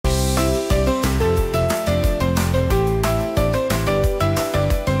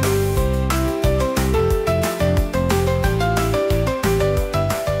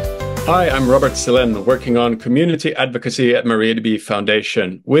Hi, I'm Robert Silen, working on community advocacy at MariaDB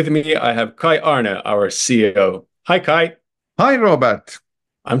Foundation. With me, I have Kai Arne, our CEO. Hi, Kai. Hi, Robert.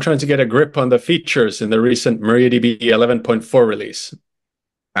 I'm trying to get a grip on the features in the recent MariaDB 11.4 release.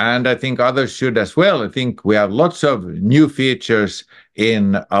 And I think others should as well. I think we have lots of new features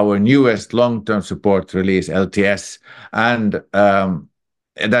in our newest long-term support release, LTS, and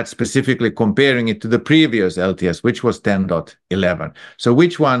that's specifically comparing it to the previous LTS, which was 10.11. So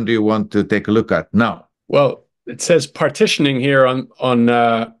which one do you want to take a look at now? Well, it says partitioning here on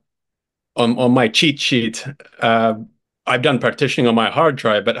my cheat sheet. I've done partitioning on my hard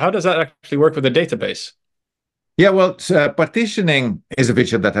drive, but how does that actually work with the database? Yeah, well, partitioning is a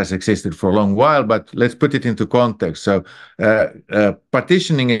feature that has existed for a long while, but let's put it into context. So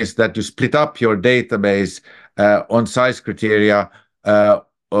partitioning is that you split up your database on size criteria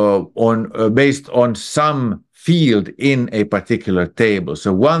based on some field in a particular table.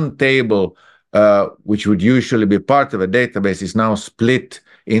 So one table, which would usually be part of a database, is now split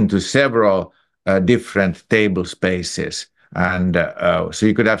into several different table spaces. And so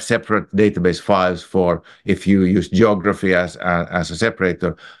you could have separate database files for, if you use geography as a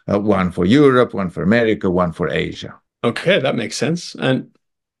separator, one for Europe, one for America, one for Asia. Okay, that makes sense. And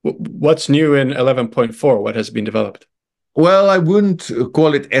what's new in 11.4? What has been developed? Well, I wouldn't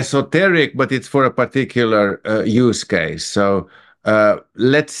call it esoteric, but it's for a particular use case. So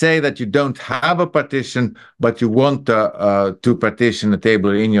let's say that you don't have a partition, but you want to partition a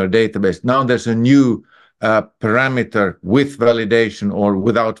table in your database. Now there's a new parameter with validation or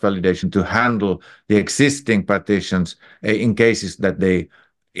without validation to handle the existing partitions in cases that they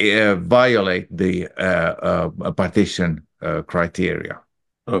violate the partition criteria.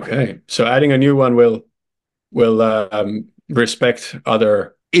 Okay, so adding a new one will respect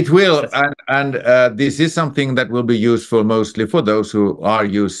other. It will, and this is something that will be useful mostly for those who are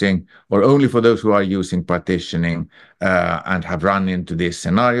using, or only for those who are using partitioning and have run into this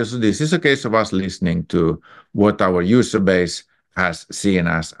scenario. So this is a case of us listening to what our user base has seen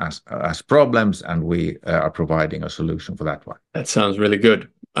as problems, and we are providing a solution for that one. That sounds really good.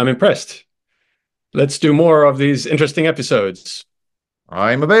 I'm impressed. Let's do more of these interesting episodes.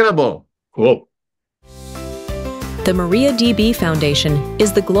 I'm available. Cool. The MariaDB Foundation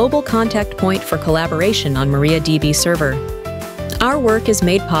is the global contact point for collaboration on MariaDB server. Our work is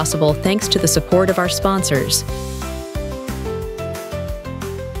made possible thanks to the support of our sponsors,